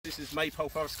This is Maypole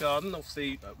Forest Garden.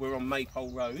 Obviously, we're on Maypole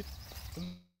Road.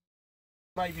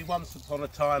 Maybe once upon a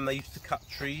time they used to cut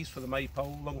trees for the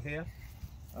maypole along here.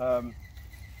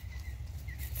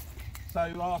 So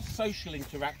our social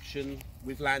interaction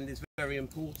with land is very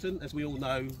important. As we all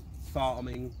know,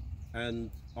 farming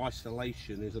and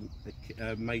isolation is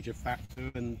a major factor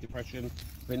in depression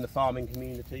in the farming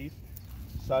communities.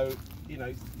 So, you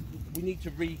know, we need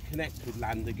to reconnect with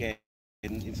land again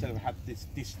instead of have this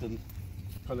distant,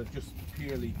 kind of just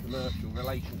purely commercial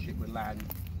relationship with land.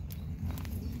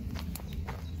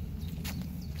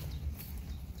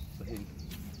 So here's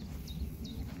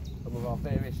some of our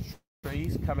various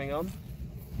trees coming on.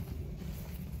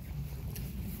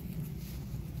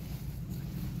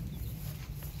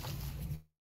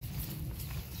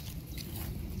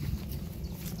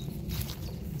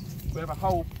 We have a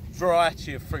whole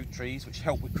variety of fruit trees which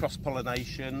help with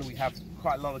cross-pollination. We have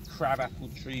quite a lot of crabapple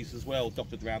trees as well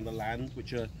dotted around the land,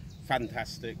 which are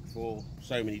fantastic for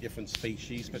so many different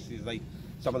species, especially as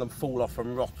some of them fall off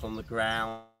and rot on the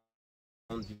ground.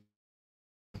 You've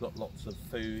got lots of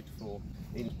food for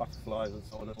butterflies and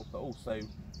so on, but also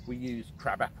we use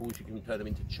crab apples. You can turn them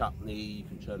into chutney, you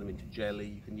can turn them into jelly,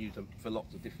 you can use them for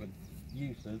lots of different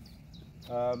uses.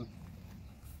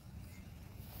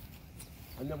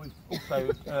 And then we've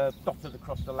also dotted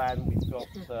across the land.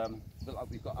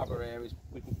 We've got other areas.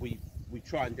 We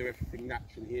try and do everything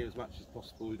natural here as much as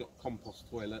possible. We've got compost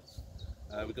toilets.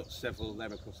 We've got several of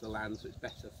them across the land, so it's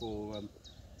better for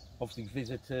obviously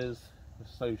visitors, for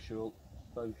social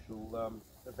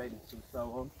events and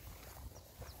so on.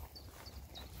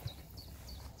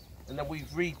 And then we've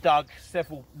redug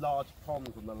several large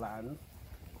ponds on the land,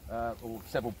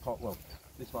 well,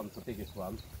 this one's the biggest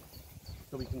one.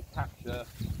 So we can capture,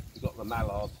 we've got the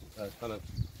mallards kind of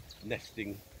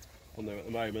nesting on there at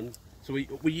the moment. So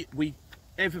we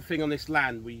everything on this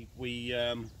land we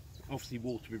obviously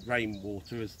water with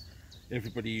rainwater, as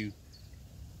everybody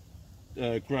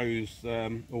who grows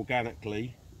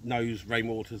organically knows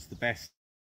rainwater's the best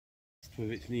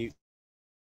with its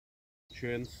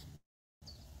nutrients.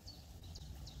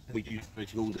 We do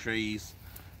all the trees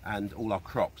and all our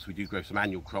crops. We do grow some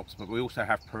annual crops, but we also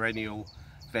have perennial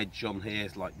veg on here,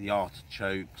 like the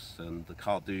artichokes and the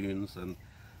cardoons and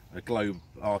globe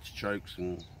artichokes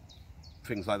and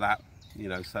things like that, you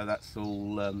know, so that's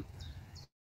all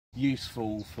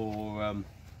useful for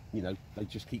you know, they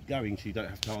just keep going, so you don't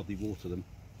have to hardly water them,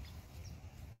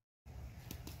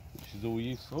 which is all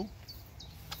useful.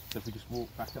 So if we just walk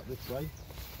back up this way,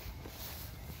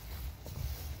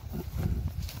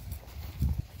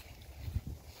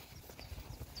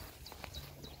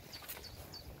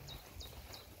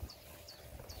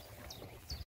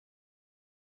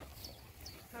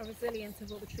 how resilient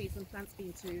have all the trees and plants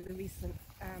been to the recent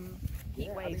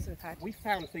heat waves we've had? We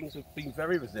found things have been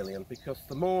very resilient because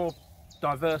the more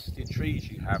diversity of trees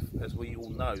you have, as we all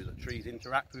know, that trees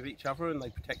interact with each other and they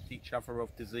protect each other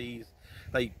of disease.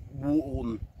 They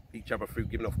warn each other through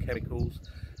giving off chemicals,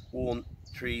 warn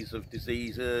trees of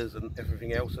diseases and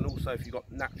everything else. And also, if you've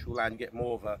got natural land, you get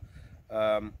more of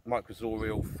a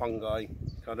mycorrhizal fungi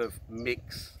kind of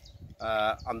mix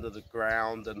under the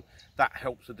ground, and that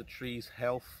helps with the tree's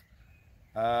health.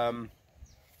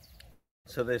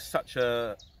 So there's such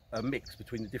a mix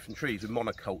between the different trees. With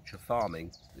monoculture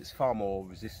farming, it's far more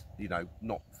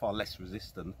far less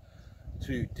resistant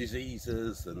to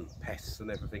diseases and pests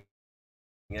and everything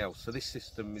else. So this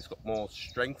system has got more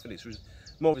strength and it's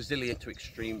more resilient to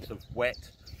extremes of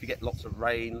wet. If you get lots of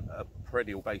rain,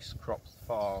 perennial based crops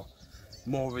far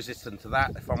more resistant to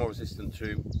that. They're far more resistant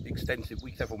to extensive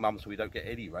several months where we don't get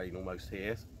any rain almost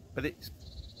here. But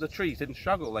the trees didn't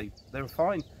struggle, they were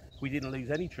fine. We didn't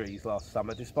lose any trees last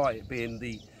summer, despite it being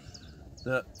the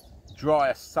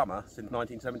driest summer since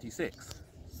 1976.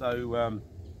 So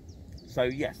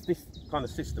yes, this kind of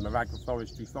system of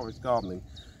agroforestry, forest gardening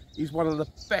is one of the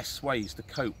best ways to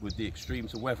cope with the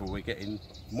extremes of weather we're getting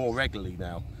more regularly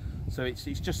now. So it's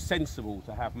just sensible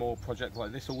to have more projects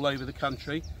like this all over the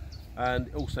country, and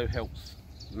it also helps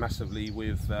massively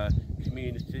with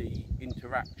community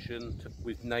interaction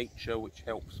with nature, which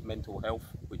helps mental health,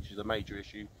 which is a major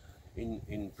issue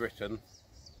in Britain.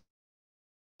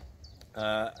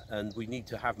 And we need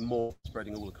to have more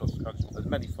spreading all across the country, as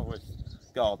many forest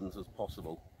gardens as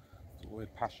possible. That's what we're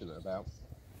passionate about.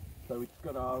 So we've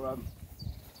got our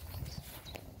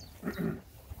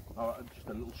just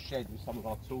a little shed with some of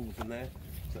our tools in there.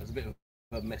 So it's a bit of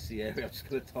a messy area. I'm just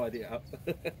going to tidy it up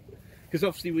because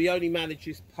obviously we only manage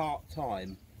this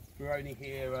part-time. We're only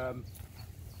here a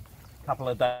couple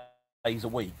of days a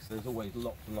week, so there's always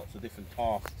lots and lots of different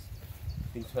tasks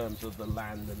in terms of the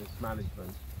land and its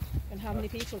management. And how many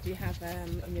people do you have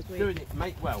in your group? Doing it,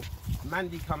 mate. Well,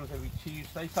 Mandy comes every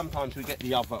Tuesday. Sometimes we get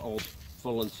the other odd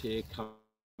volunteer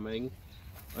coming,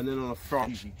 and then on a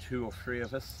Friday, usually 2 or 3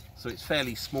 of us. So it's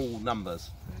fairly small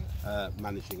numbers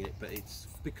managing it. But it's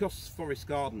because forest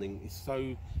gardening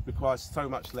requires so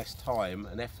much less time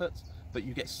and effort, but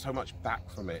you get so much back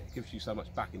from it. It gives you so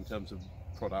much back in terms of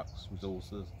products,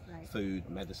 resources, food,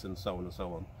 medicine, so on and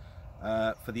so on.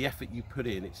 For the effort you put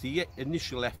in, it's the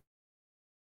initial effort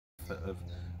of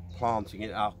planting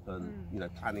it up and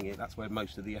planning it. That's where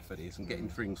most of the effort is, and getting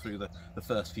things through the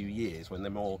first few years when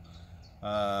they're more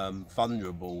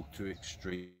vulnerable to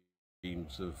extremes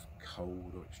of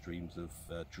cold or extremes of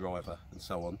dry weather and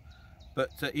so on.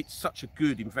 But it's such a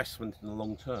good investment in the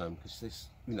long term, because this,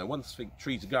 once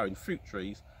trees are going, fruit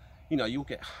trees, you'll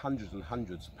get hundreds and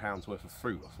hundreds of pounds worth of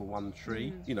fruit off of one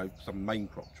tree. Some main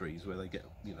crop trees where they get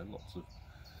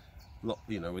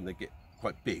when they get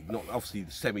quite big, not obviously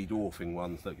the semi-dwarfing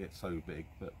ones that get so big,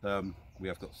 but we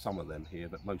have got some of them here,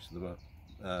 but most of them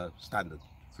are standard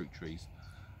fruit trees.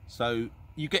 So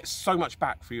you get so much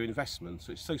back for your investment,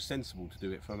 so it's so sensible to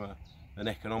do it from an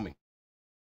economic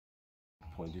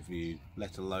point of view,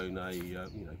 let alone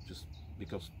just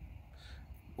because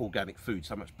organic food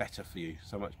so much better for you,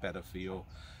 so much better for your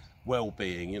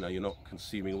well-being. You're not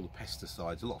consuming all the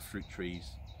pesticides. A lot of fruit trees,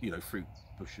 fruit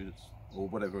bushes or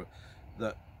whatever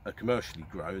that are commercially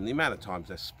grown, the amount of times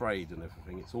they're sprayed and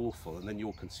everything, it's awful, and then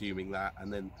you're consuming that,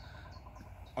 and then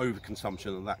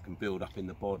overconsumption of that can build up in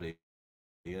the body,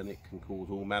 and it can cause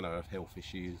all manner of health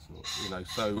issues,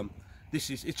 so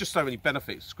it's just so many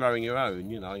benefits growing your own.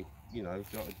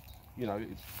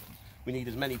 We need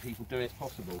as many people doing it as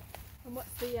possible. And what's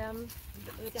the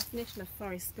definition of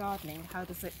forest gardening? How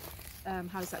does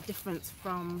that different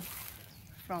from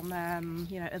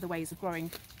other ways of growing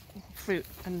fruit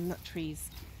and nut trees?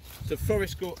 So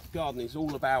forest gardening is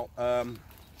all about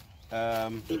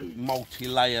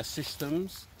multi-layer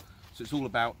systems. So it's all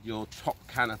about your top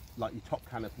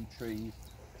canopy trees.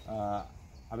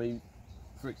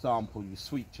 For example, your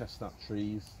sweet chestnut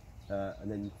trees, and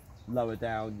then lower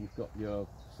down you've got your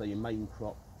main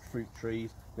crop fruit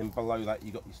trees. Then below that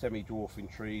you've got your semi-dwarfing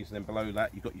trees, and then below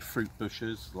that you've got your fruit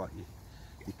bushes like your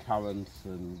currants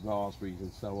and raspberries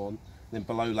and so on. Then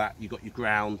below that you've got your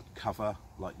ground cover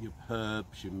like your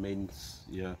herbs, your mints,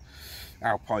 your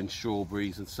alpine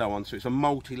strawberries and so on. So it's a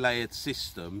multi-layered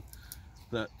system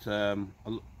that the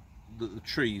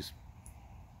trees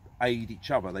aid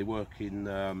each other. They work in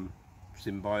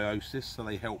symbiosis, so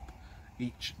they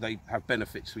have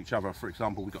benefits to each other. For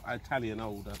example, we've got Italian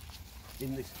alder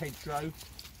in this hedgerow,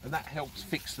 and that helps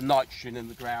fix the nitrogen in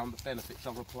the ground that benefits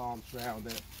other plants around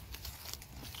it.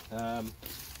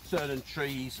 Certain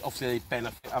trees, obviously, they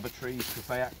benefit other trees because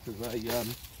they act as a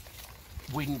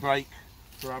windbreak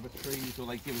for other trees, or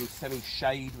they give them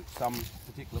semi-shade, which some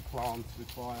particular plants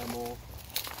require more.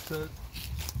 So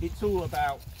it's all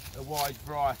about a wide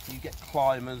variety. You get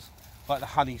climbers like the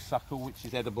honeysuckle, which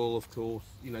is edible, of course,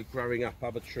 growing up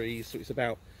other trees. So it's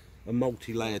about a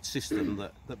multi-layered system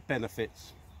that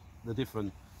benefits the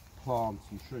different plants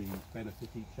and trees, benefit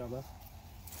each other.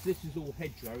 This is all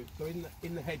hedgerow. So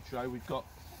in the hedgerow we've got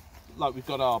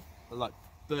our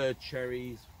bird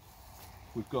cherries,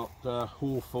 we've got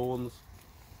hawthorns,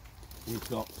 we've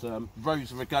got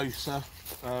Rosa rugosa,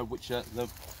 which are the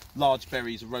large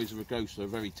berries of Rosa rugosa, are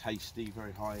very tasty,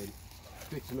 very high in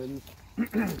vitamins.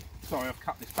 Sorry, I've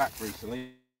cut this back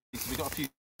recently. We've got a few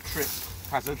trip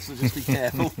hazards, so just be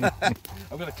careful.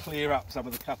 I'm going to clear up some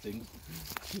of the cuttings.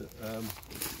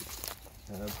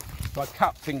 So I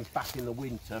cut things back in the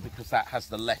winter because that has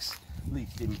the least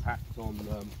impact on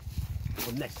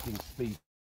nesting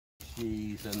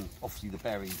species and obviously the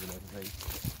berries and everything.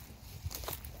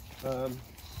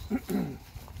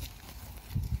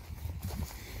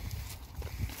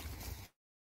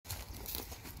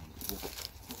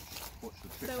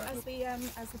 So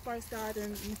as the forest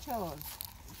garden matures,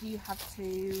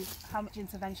 how much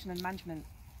intervention and management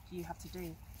do you have to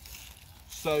do?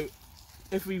 So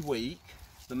every week,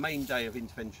 the main day of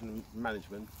intervention and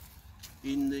management,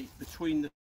 between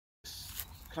the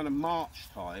kind of March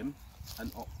time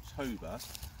and October,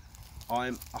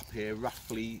 I'm up here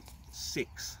roughly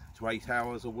 6 to 8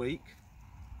 hours a week.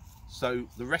 So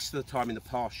the rest of the time in the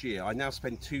past year, I now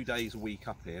spend 2 days a week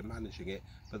up here managing it,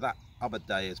 but that other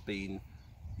day has been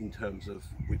in terms of,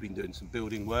 we've been doing some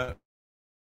building work.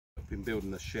 I've been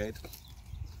building a shed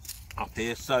up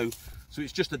here, so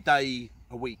it's just a day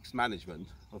a week's management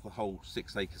of the whole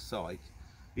 6-acre site.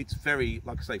 It's very,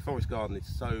 like I say, forest garden is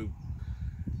so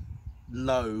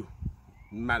low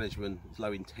management, it's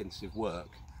low intensive work,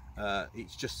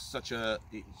 It's just such a,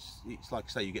 it's like I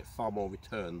say, you get far more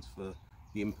returns for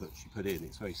the inputs you put in.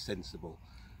 It's very sensible.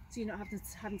 So you're not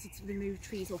having to remove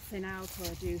trees or thin out or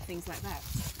do things like that?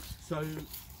 So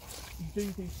you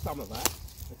do some of that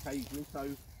occasionally. So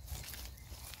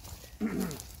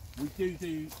we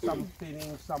do some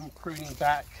thinning, some pruning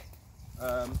back.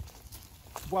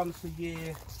 Once a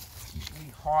year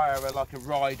we hire like a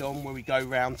ride on where we go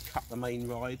round to cut the main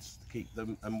rides to keep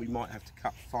them, and we might have to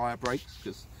cut fire breaks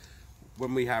because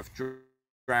when we have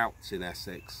droughts in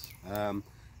Essex,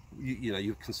 you know,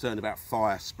 you're concerned about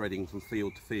fire spreading from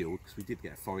field to field, because we did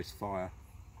get a forest fire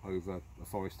over a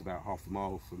forest about half a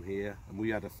mile from here, and we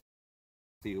had a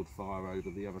field fire over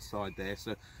the other side there.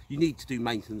 So you need to do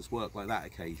maintenance work like that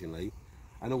occasionally,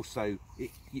 and also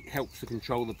it helps to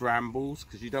control the brambles,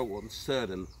 because you don't want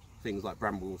certain things like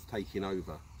brambles taking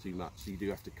over too much, so you do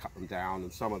have to cut them down,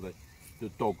 and some of the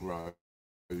dog rows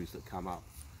that come up.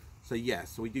 So yeah,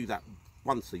 so we do that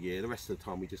once a year. The rest of the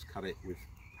time we just cut it with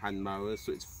hand mowers,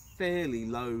 so it's fairly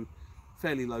low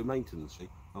maintenance,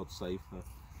 I'd say, for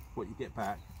what you get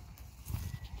back.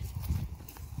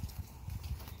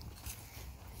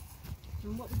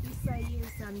 And what would you say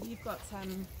is, you've got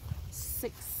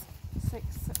six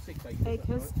acres.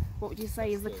 Right? What would you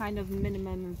say is the kind of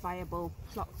minimum viable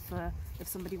plot for if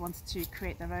somebody wanted to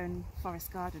create their own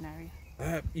forest garden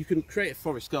area? You can create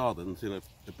forest gardens in a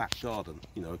back garden,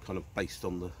 you know, kind of based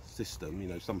on the system. You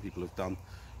know, some people have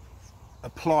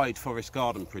applied forest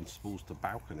garden principles to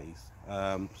balconies.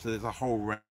 So there's a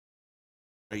whole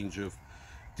range of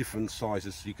different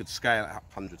sizes. So you could scale it up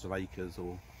hundreds of acres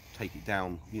or take it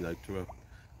down, you know, to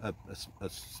a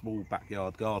small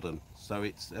backyard garden. So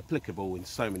it's applicable in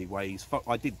so many ways.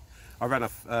 I ran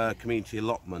a community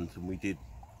allotment, and we did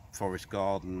forest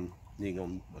gardening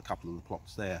on a couple of the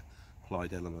plots there,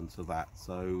 applied elements of that.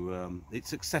 So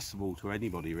it's accessible to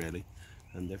anybody really,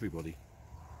 and everybody.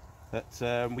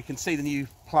 But we can see the new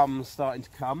plums starting to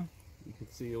come. You can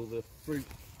see all the fruit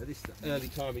at this early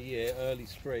time of year, early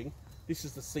spring. This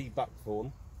is the sea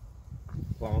buckthorn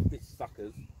plant. This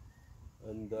suckers,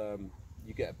 and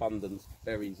you get abundant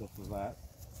berries off of that.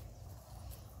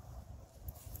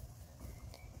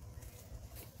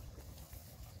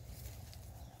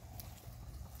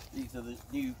 These are the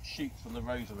new shoots from the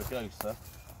Rose of Ragosa.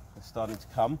 They're starting to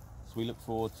come, so we look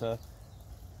forward to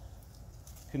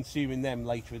consuming them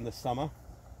later in the summer.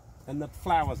 And the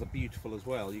flowers are beautiful as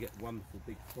well. You get wonderful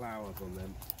big flowers on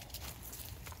them.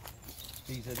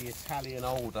 These are the Italian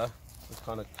alder, the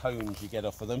kind of cones you get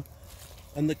off of them.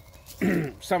 And the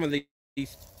some of these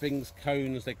things,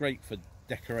 cones, they're great for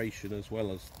decoration as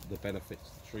well as the benefits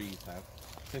the trees have.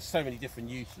 There's so many different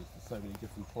uses for so many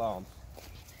different plants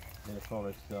in a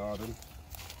forest garden.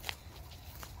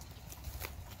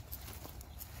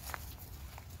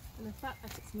 And the fact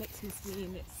that it's mixed must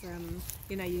mean it's,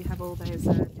 you know, you have all those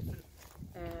different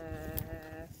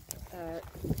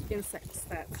insects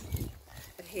that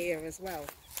are here as well.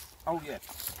 Oh yeah.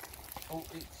 Oh,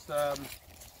 it's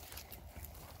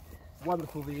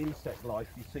wonderful, the insect life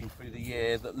you see through the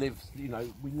year that lives, you know,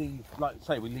 we leave, like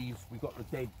say, we've got the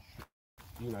dead,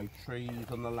 you know, trees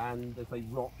on the land. As they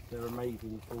rot, they're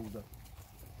amazing for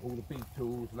all the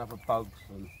beetles and other bugs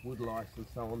and woodlice and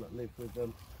so on that live with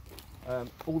them.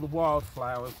 All the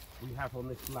wildflowers we have on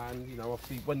this land, you know,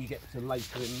 obviously when you get to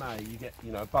later in May, you get,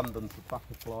 you know, abundance of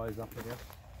butterflies up here.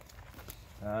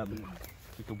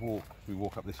 We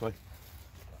walk up this way.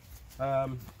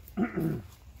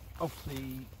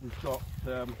 Obviously we've got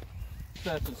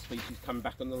certain species coming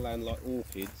back on the land, like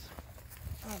orchids.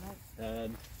 Oh, right.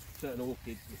 Certain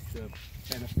orchids which are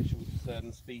beneficial to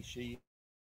certain species,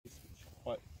 which are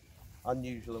quite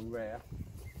unusual and rare.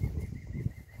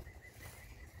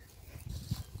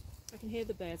 I can hear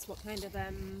the birds. What kind of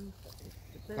bird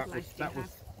life do you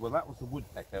have? Well, that was the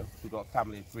woodpecker. We've got a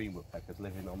family of green woodpeckers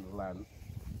living on the land,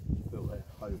 built their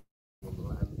home on the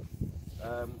land.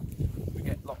 We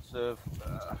get lots of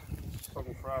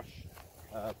song thrush,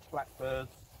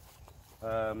 blackbirds,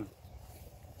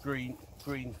 green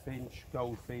finch,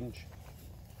 goldfinch.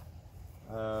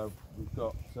 We've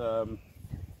got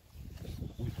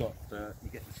you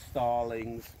get the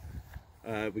starlings.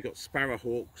 We've got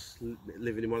sparrowhawks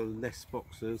living in one of the nest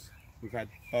boxes. We've had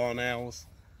barn owls.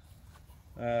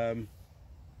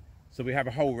 So we have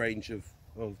a whole range of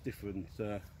different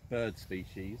bird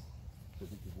species. So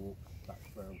we can walk back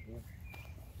around here.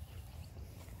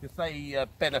 Because they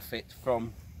benefit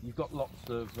from, you've got lots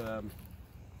of,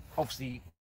 obviously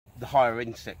the higher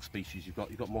insect species you've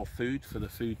got more food for the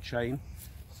food chain.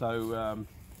 So,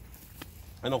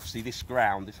 and obviously this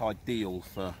ground is ideal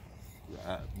for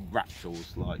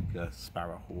raptors like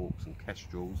sparrowhawks and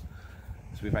kestrels.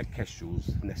 So we've had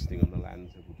kestrels nesting on the land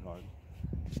several times,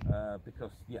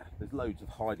 because yeah, there's loads of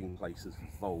hiding places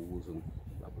for voles and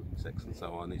other insects and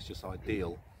so on. It's just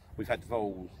ideal. We've had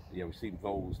voles, yeah, we've seen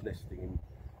voles nesting in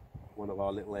one of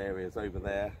our little areas over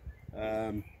there.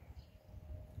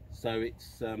 So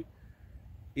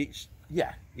it's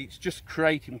just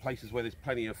creating places where there's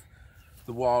plenty of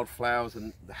the wildflowers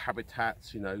and the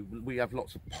habitats. You know, we have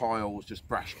lots of piles, just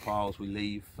brash piles we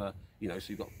leave for, you know, so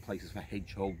you've got places for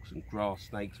hedgehogs and grass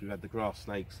snakes. We've had the grass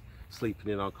snakes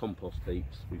sleeping in our compost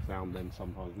heaps. We found them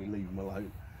sometimes, we leave them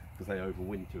alone because they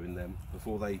overwinter in them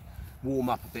before they warm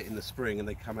up a bit in the spring and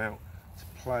they come out to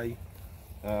play.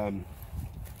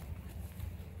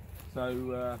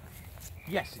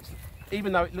 Yes,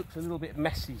 even though it looks a little bit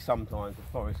messy sometimes,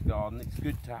 a forest garden, it's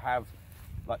good to have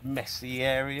like messy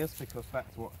areas, because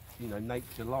that's what, you know,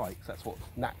 nature likes. That's what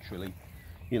naturally,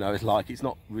 you know, it's like. It's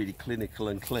not really clinical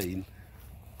and clean.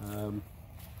 So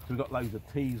we've got loads of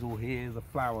teasel here. The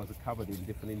flowers are covered in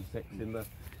different insects in the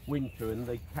winter, and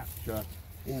they capture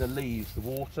in the leaves the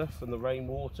water from the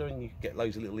rainwater, and you get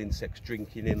loads of little insects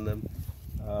drinking in them.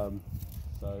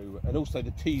 And also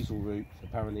the teasel root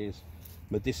apparently is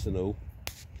medicinal.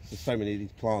 So many of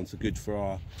these plants are good for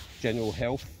our general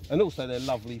health, and also they're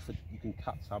lovely for, you can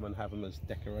cut some and have them as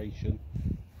decoration.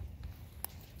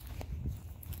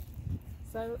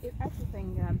 So is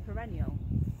everything perennial?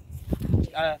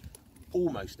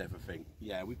 Almost everything.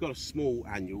 Yeah, we've got a small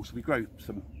annual, so we grow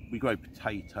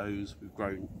potatoes, we've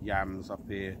grown yams up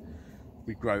here,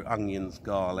 we grow onions,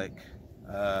 garlic,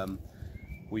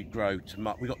 we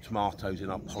got tomatoes in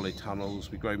our polytunnels,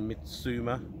 we grow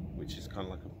mitsuma, which is kind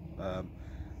of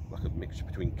like a mixture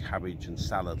between cabbage and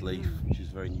salad leaf, which is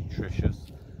very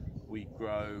nutritious. We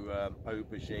grow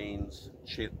aubergines,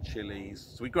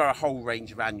 chilies, so we grow a whole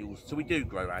range of annuals. So we do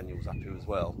grow annuals up here as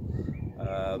well,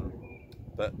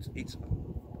 but it's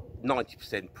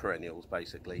 90% perennials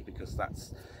basically, because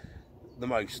that's the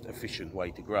most efficient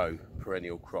way to grow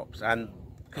perennial crops, and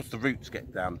because the roots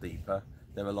get down deeper,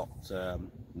 they're a lot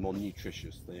more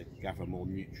nutritious. They gather more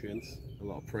nutrients. A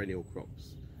lot of perennial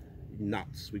crops.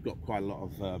 Nuts, we've got quite a lot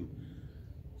of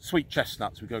sweet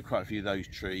chestnuts. We've got quite a few of those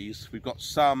trees. We've got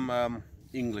some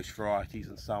English varieties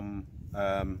and some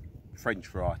French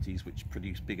varieties which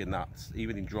produce bigger nuts.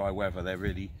 Even in dry weather they're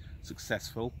really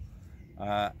successful.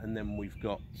 And then we've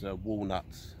got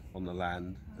walnuts on the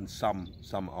land, and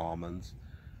some almonds.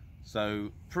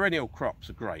 So perennial crops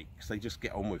are great because they just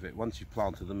get on with it. Once you've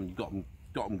planted them and you've got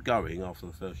them going after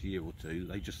the first year or two,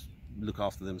 they just look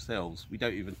after themselves. We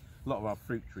don't even, a lot of our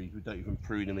fruit trees, we don't even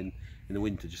prune them in the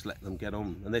winter, just let them get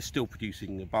on, and they're still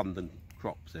producing abundant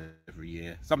crops every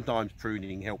year. Sometimes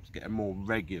pruning helps get a more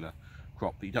regular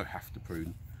crop, but you don't have to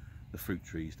prune the fruit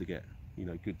trees to get, you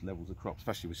know, good levels of crops,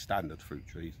 especially with standard fruit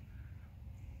trees.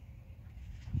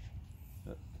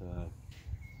 But,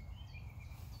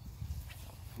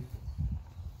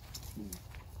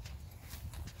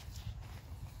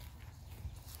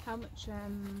 How much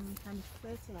kind of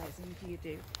fertilising do you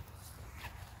do?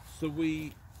 So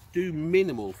we do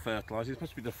minimal fertilising,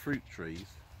 especially with the fruit trees.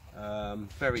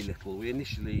 Very little. We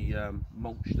initially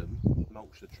mulch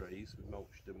the trees. We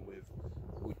mulched them with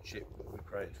wood chip that we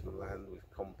created from the land, with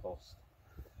compost.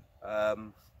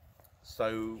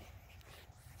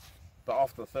 But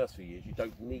after the first few years you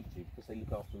don't need to, because they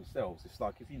look after themselves. It's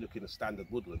like if you look in a standard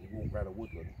woodland, you walk around a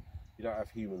woodland, you don't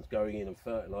have humans going in and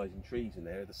fertilising trees in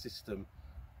there. The system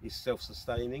is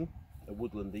self-sustaining. A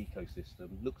woodland ecosystem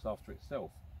looks after itself,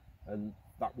 and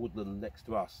that woodland next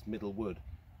to us, Middle Wood,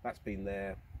 that's been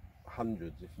there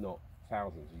hundreds if not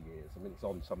thousands of years. I mean, it's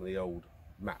on some of the old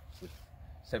maps, the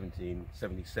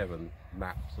 1777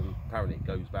 maps, and apparently it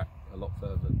goes back a lot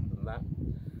further than that.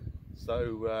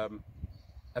 So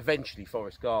eventually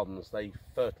forest gardens, they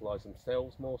fertilise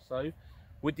themselves more so.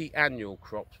 With the annual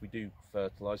crops we do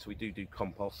fertilise, so we do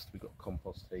compost. We've got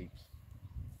compost heaps.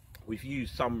 We've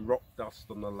used some rock dust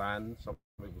on the land. Some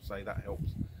people say that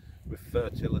helps with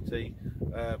fertility.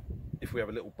 If we have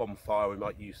a little bonfire, we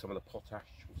might use some of the potash.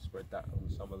 We'll spread that on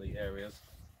some of the areas.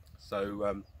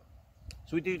 So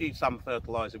we do some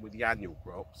fertilising with the annual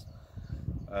crops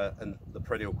and the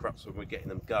perennial crops when we're getting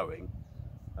them going.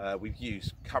 We've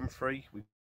used comfrey. We've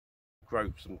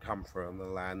grown some comfrey on the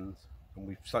land, and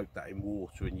we've soaked that in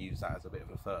water and used that as a bit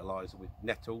of a fertiliser with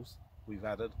nettles we've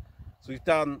added. So we've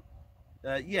done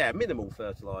minimal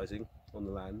fertilising on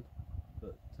the land,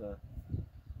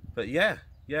 but yeah,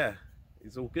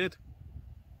 it's all good.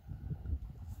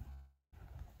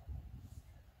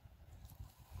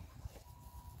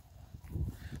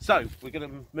 So we're going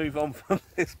to move on from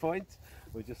this point.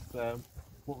 We'll just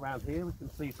walk around here. We can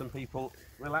see some people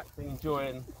relaxing,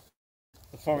 enjoying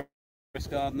the forest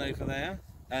garden over there,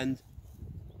 and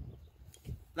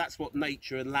that's what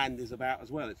nature and land is about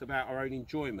as well. It's about our own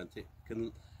enjoyment. It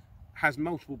has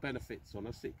multiple benefits on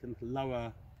us. It can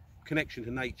lower connection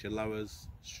to nature, lowers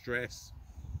stress,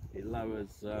 it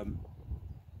lowers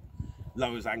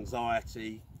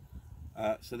anxiety.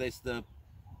 So there's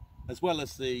as well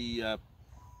as the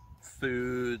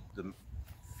food, the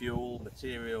fuel,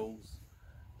 materials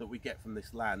that we get from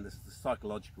this land, there's the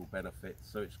psychological benefits.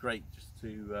 So it's great just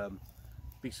to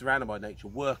be surrounded by nature,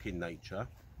 work in nature,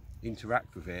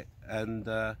 interact with it, and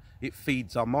it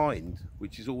feeds our mind,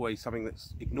 which is always something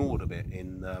that's ignored a bit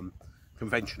in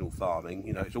conventional farming.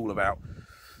 You know, it's all about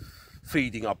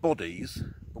feeding our bodies,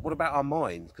 but what about our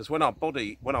minds? Because when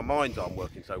our minds aren't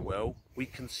working so well, we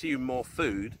consume more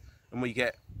food, and we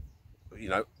get, you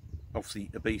know, obviously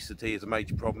obesity is a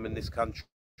major problem in this country,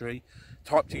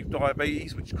 type 2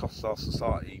 diabetes, which costs our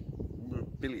society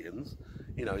billions,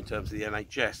 you know, in terms of the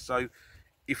NHS. So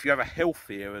if you have a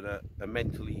healthier and a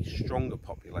mentally stronger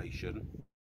population,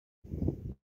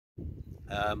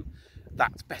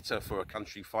 that's better for a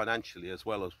country financially as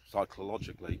well as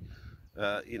psychologically,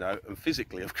 you know, and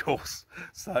physically, of course.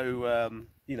 So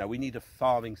you know, we need a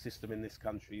farming system in this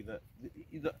country that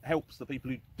helps the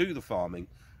people who do the farming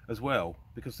as well,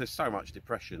 because there's so much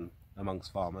depression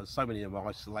amongst farmers. So many of them are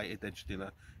isolated. They're just in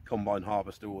a combine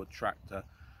harvester or a tractor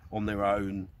on their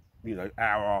own, you know,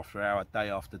 hour after hour, day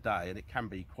after day, and it can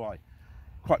be quite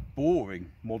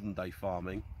boring, modern day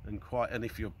farming. And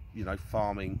if you're, you know,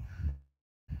 farming,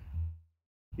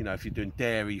 you know, if you're doing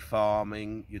dairy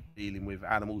farming, you're dealing with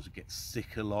animals that get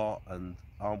sick a lot and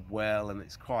aren't well, and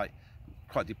it's quite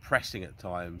depressing at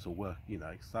times, or work, you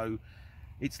know. So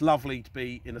it's lovely to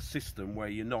be in a system where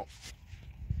you're not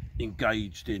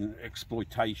engaged in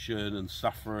exploitation and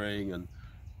suffering and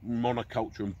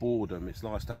monoculture and boredom. It's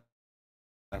nice to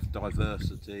have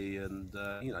diversity and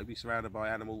you know, be surrounded by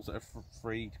animals that are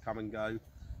free to come and go,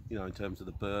 you know, in terms of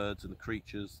the birds and the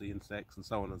creatures, the insects, and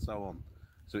so on and so on.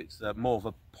 So it's more of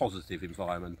a positive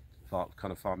environment,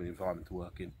 kind of farming environment to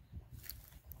work in.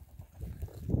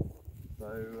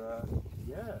 So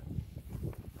yeah,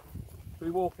 we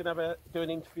walk and do an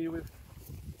interview with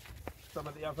some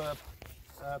of the other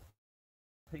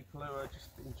people who are just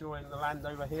enjoying the land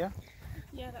over here.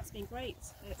 Yeah, that's been great.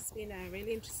 It's been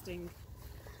really interesting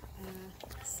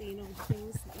seeing all the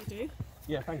things that you do.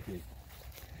 Yeah, thank you.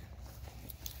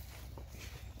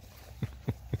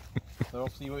 So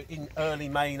obviously we're in early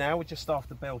May now, we're just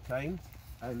after Beltane,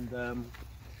 and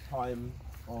time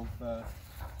of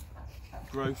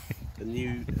growth, a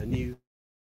new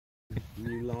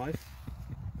life.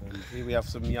 And here we have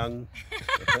some young,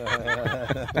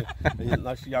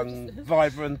 nice young,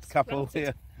 vibrant couple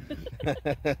here. I'm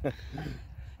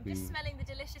just smelling the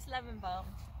delicious lemon balm.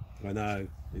 I know,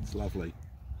 it's lovely.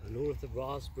 And all of the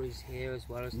raspberries here as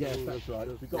well as Yes, all that's right.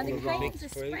 We've got And the all the grains are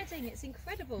fruit. spreading, it's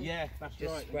incredible. Yeah, that's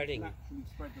Just right. spreading. They naturally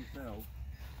spread themselves.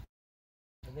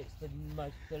 And it's the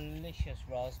most delicious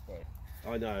raspberry.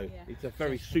 I know. Yeah. It's a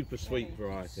very super sweet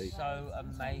variety. So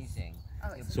amazing.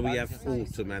 Oh, it's So we have Loads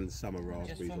of autumn and summer Just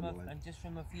raspberries from, on the land. and just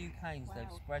from a few canes they've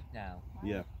Wow. spread now. Wow.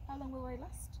 Yeah. How long will they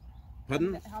last?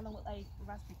 Pardon? How long will the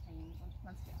raspberry canes, once you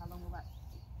plant it, how long will that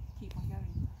keep on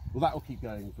going? Well, that will keep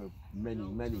going for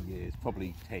many years,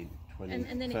 probably 10, 20,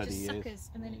 and then it 30 just years. suckers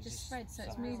and then it just spreads, so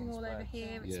it's suckers moving and all over spreads.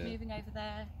 here, it's Yeah. moving over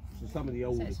there, So some of the so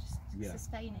oldest, it's just yeah.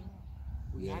 sustaining.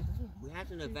 We Yeah.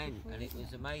 had an event and it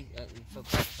was amazing for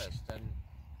breakfast, and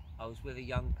I was with a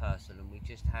young person and we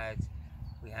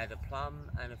had a plum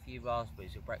and a few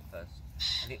raspberries for breakfast,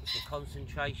 and it was the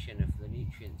concentration of the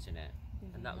nutrients in it,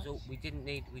 and that was all. We didn't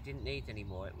need any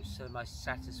more. It was the most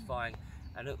satisfying,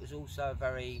 and it was also a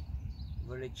very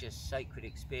religious, sacred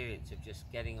experience of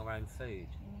just getting our own food.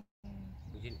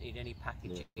 We didn't need any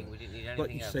packaging. We didn't need anything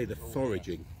Like you else. say, It the was all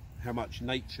foraging, how much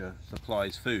nature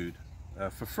supplies food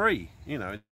for free, you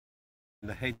know, in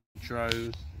the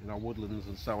hedgerows, in our woodlands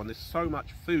and so on. There's so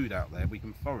much food out there we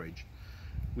can forage.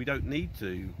 We don't need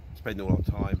to spend all our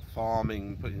time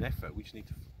farming, putting effort. We just need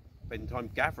to spend time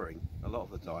gathering a lot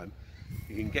of the time.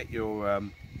 You can get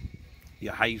your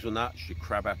hazelnuts, your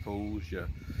crab apples, your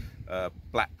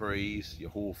blackberries, your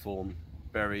hawthorn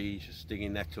berries, your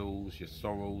stinging nettles, your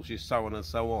sorrels, your so on and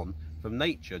so on from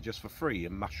nature just for free,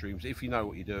 and mushrooms. If you know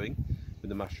what you're doing with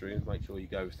the mushrooms, make sure you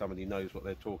go with somebody who knows what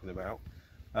they're talking about.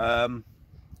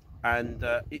 And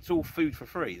it's all food for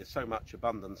free. There's so much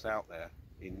abundance out there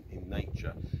in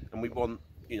nature, and we want,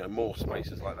 you know, more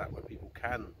spaces like that where people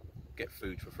can get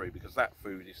food for free, because that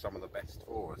food is some of the best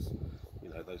for us. You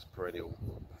know, those perennial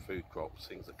food crops,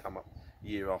 things that come up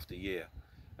year after year,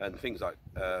 and things like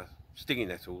stinging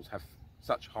nettles have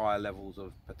such higher levels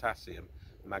of potassium,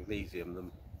 magnesium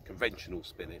than conventional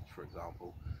spinach, for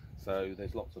example. So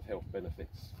there's lots of health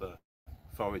benefits for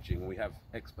foraging. We have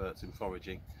experts in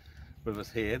foraging with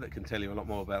us here that can tell you a lot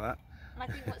more about that. And I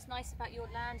think what's nice about your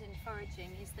land in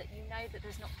foraging is that you know that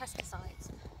there's not pesticides.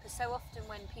 Because so often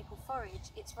when people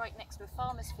forage, it's right next to a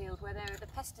farmer's field where there are the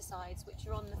pesticides which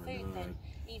are on the food then.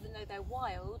 Even though they're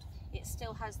wild, it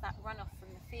still has that runoff from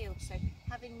the field. So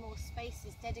having more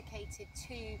spaces dedicated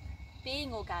to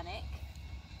being organic,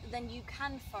 then you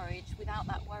can forage without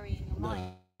that worry in your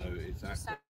mind. No, Which is so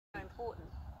exactly. important.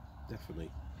 Definitely.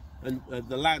 And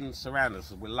the land surrounding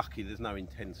us, we're lucky there's no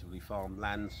intensively farmed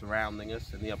land surrounding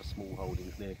us and the other small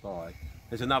holdings nearby.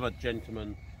 There's another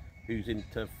gentleman who's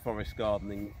into forest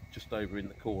gardening just over in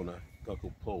the corner, a guy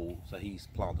called Paul, so he's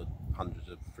planted hundreds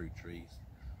of fruit trees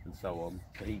and so on.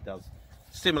 So he does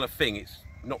a similar thing. It's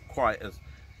not quite as,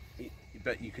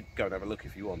 but you could go and have a look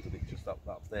if you wanted. It's just up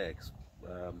there, 'cause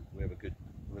we have a good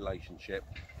relationship.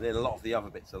 And then a lot of the other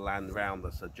bits of land around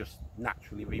us are just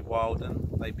naturally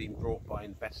rewilding. They've been brought by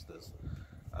investors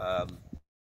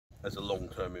as a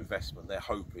long-term investment. They're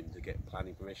hoping to get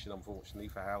planning permission, unfortunately,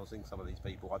 for housing. Some of these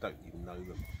people, I don't even know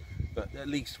them, but at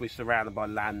least we're surrounded by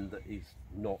land that is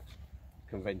not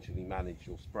conventionally managed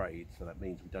or sprayed, so that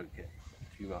means we don't get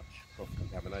too much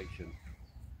cross-contamination.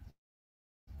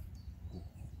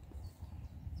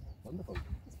 Wonderful.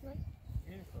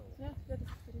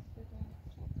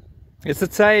 It's a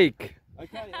take.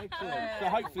 Okay, excellent. So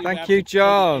hopefully Thank you,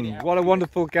 John. What a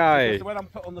wonderful guy. So when I'm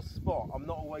put on the spot, I'm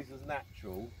not always as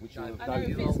natural, which is I know,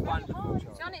 it's wonderful.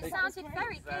 John, it sounded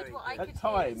very good what I could at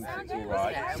times hear. it's all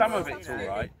right. Some of it's all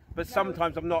right, but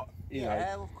sometimes I'm not. You know.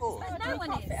 Yeah, of course. No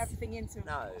one fit everything into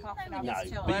No. half an No, hour's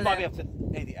but time. you might be able to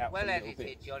edit out Well some little edited,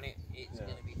 bits. John. It's going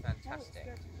to be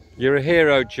fantastic. You're a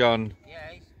hero, John. Yeah,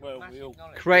 it's Well, massive we all-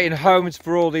 knowledge. Creating homes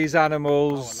for all these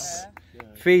animals,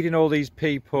 feeding all these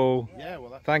people. Yeah, well,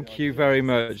 that's Thank the you idea. very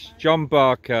much. John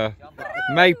Barker,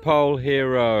 Maypole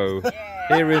hero,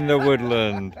 here in the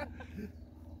woodland.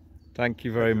 Thank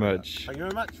you very much. Thank you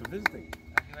very much for visiting.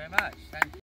 Thank you very much. Thank you.